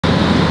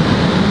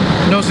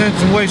no sense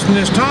in wasting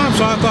this time,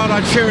 so I thought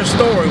I'd share a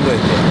story with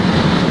you.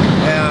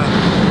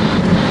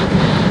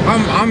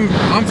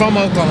 I'm from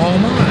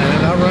Oklahoma,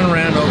 and I run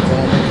around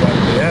Oklahoma quite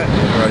a bit,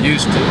 or I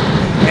used to,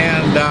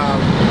 and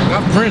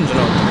got friends in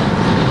Oklahoma.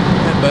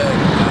 But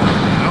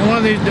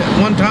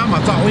one time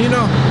I thought, well, you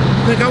know,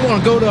 I think I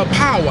want to go to a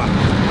powwow.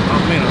 I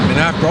mean,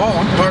 after all,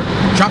 I'm part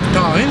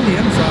Choctaw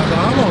Indian, so I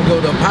thought I'm going to go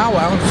to a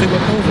powwow and see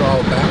what those are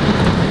all about.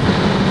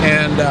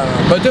 And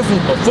but this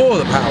was before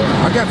the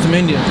powwow. I got some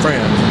Indian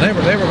friends, and they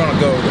were going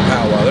to go to the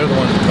powwow. They're the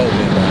ones that told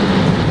me about it.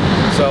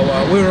 So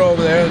we were over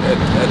there at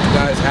the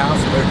guy's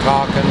house. We were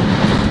talking,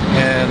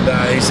 and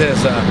he says,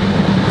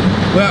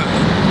 "Well,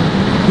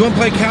 you want to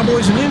play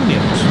Cowboys and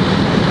Indians?"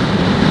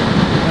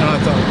 And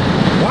I thought,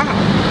 "Wow,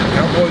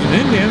 Cowboys and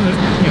Indians,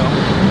 you know."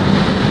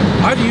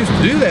 I used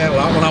to do that a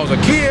lot when I was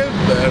a kid,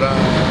 but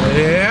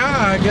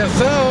yeah, I guess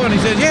so. And he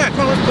said, "Yeah,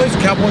 come on, let's play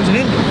some Cowboys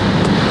and Indians.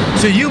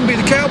 So you can be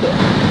the cowboy."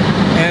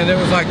 And there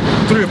was like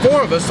 3 or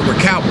 4 of us that were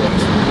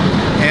cowboys.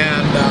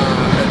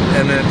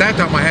 And at that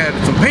time I had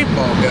some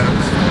paintball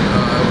guns,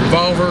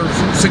 revolvers,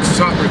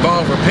 6-shot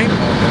revolver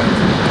paintball guns.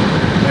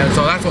 And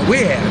so that's what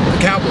we had, the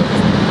cowboys.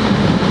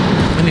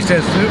 And he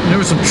says, there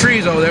were some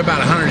trees over there about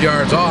 100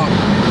 yards off.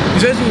 He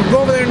says, you can go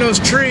over there in those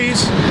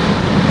trees,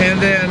 and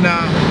then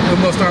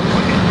we'll start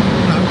playing.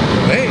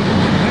 Hey,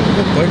 I can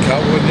go play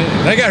Cowboys and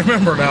Indians. I gotta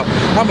remember now,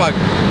 I'm like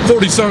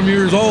 40-some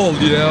years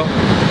old, you know.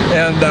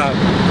 And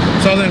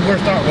so then we're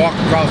starting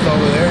walking across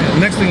over there, and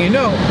next thing you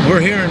know,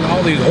 we're hearing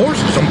all these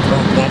horses and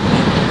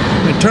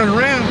turn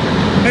around,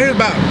 and there's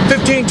about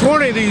 15,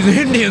 20 of these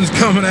Indians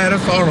coming at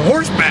us on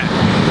horseback.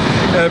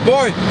 And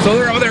boy, so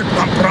they're over there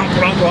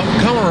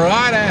coming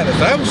right at us.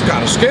 That was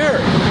kind of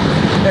scary.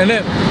 And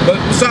then, but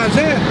besides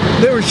that,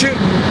 they were shooting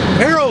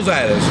arrows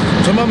at us.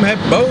 Some of them had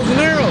bows and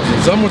arrows,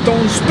 and some were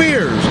throwing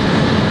spears.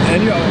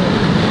 And you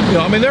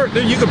know, I mean,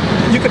 you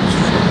could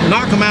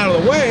knock them out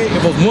of the way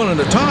if it was one at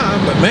a time.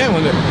 But man,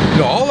 when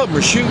all of them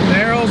were shooting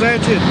arrows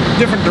at you in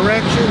different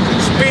directions, and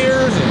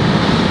spears, and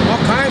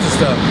all kinds of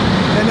stuff.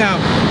 And now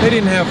they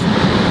didn't have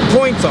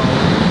points on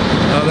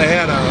them. They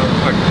had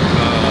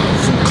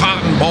some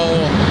cotton ball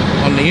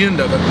on the end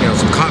of it. You know,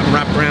 some cotton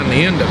wrapped around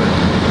the end of it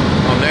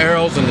on the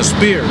arrows and the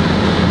spear.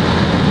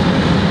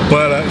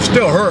 But it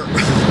still hurt.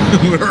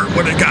 It hurt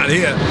when it got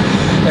hit.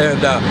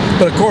 And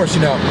but of course,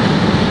 you know,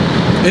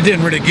 it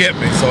didn't really get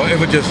me, so it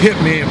would just hit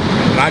me, and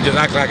I just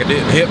act like it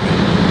didn't hit me.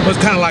 It was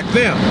kind of like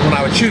them. When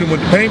I would shoot them with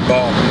the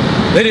paintball,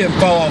 they didn't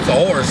fall off the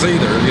horse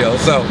either, you know.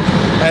 So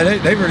and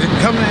they were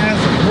coming at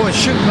us, and boy,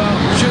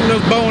 shooting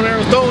those bow and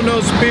arrows, throwing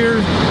those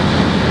spears,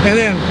 and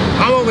then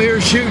I'm over here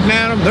shooting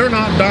at them. They're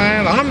not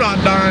dying. I'm not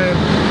dying.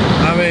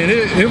 I mean,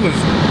 it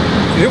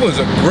was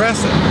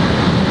aggressive.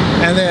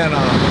 And then,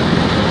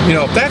 you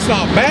know, if that's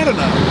not bad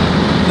enough,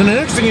 then the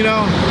next thing you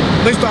know,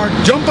 they start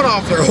jumping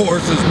off their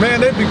horses. Man,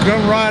 they'd be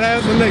coming right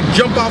at us, and they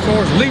jump off the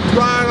horse, leap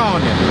right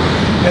on you.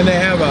 And they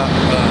have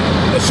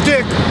a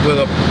stick with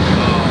a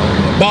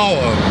ball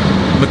of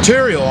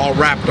material all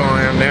wrapped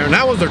on there, and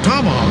that was their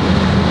tomahawk.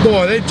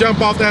 Boy, they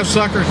jump off that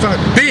sucker and start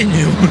beating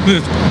you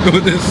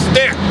with this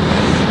stick.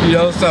 You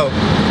know, so,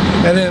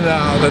 and then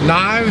the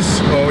knives,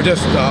 or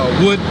just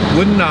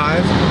wooden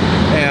knives,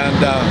 and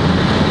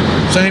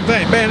same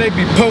thing. Man, they'd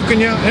be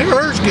poking you. It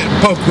hurts getting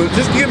poked with,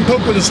 just getting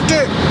poked with a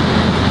stick.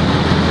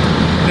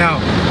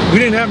 Now, we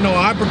didn't have no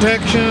eye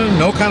protection,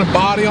 no kind of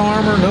body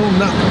armor, no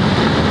nothing.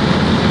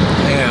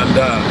 And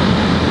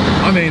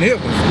I mean, it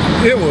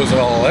was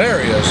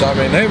hilarious. I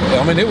mean,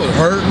 it was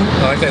hurting.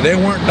 Like I said, they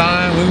weren't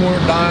dying, we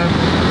weren't dying.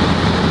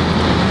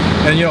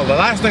 And you know, the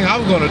last thing I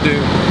was going to do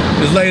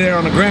is lay there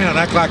on the ground,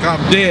 act like I'm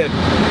dead,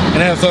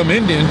 and have some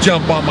Indian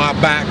jump on my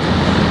back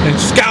and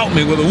scalp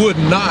me with a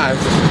wooden knife.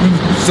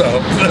 So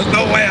there's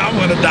no way I'm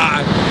going to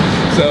die.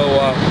 So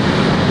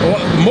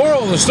the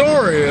moral of the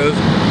story is,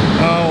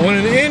 when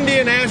an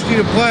Indian asks you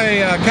to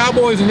play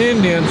Cowboys and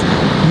Indians,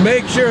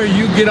 make sure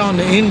you get on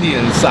the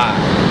Indian side.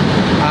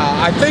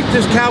 I think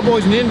this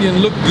Cowboys and Indians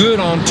looked good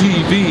on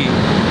TV,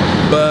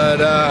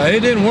 but it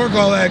didn't work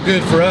all that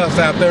good for us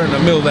out there in the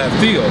middle of that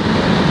field.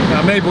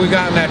 Now maybe we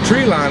got in that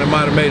tree line, it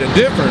might have made a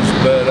difference,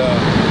 but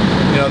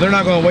you know, they're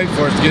not going to wait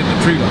for us to get in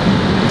the tree line.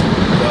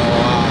 So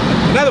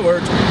in other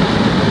words,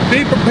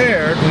 be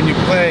prepared when you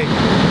play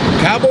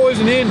Cowboys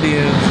and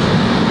Indians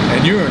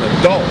and you're an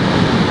adult.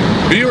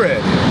 Be ready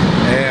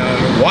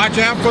and watch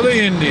out for the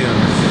Indians.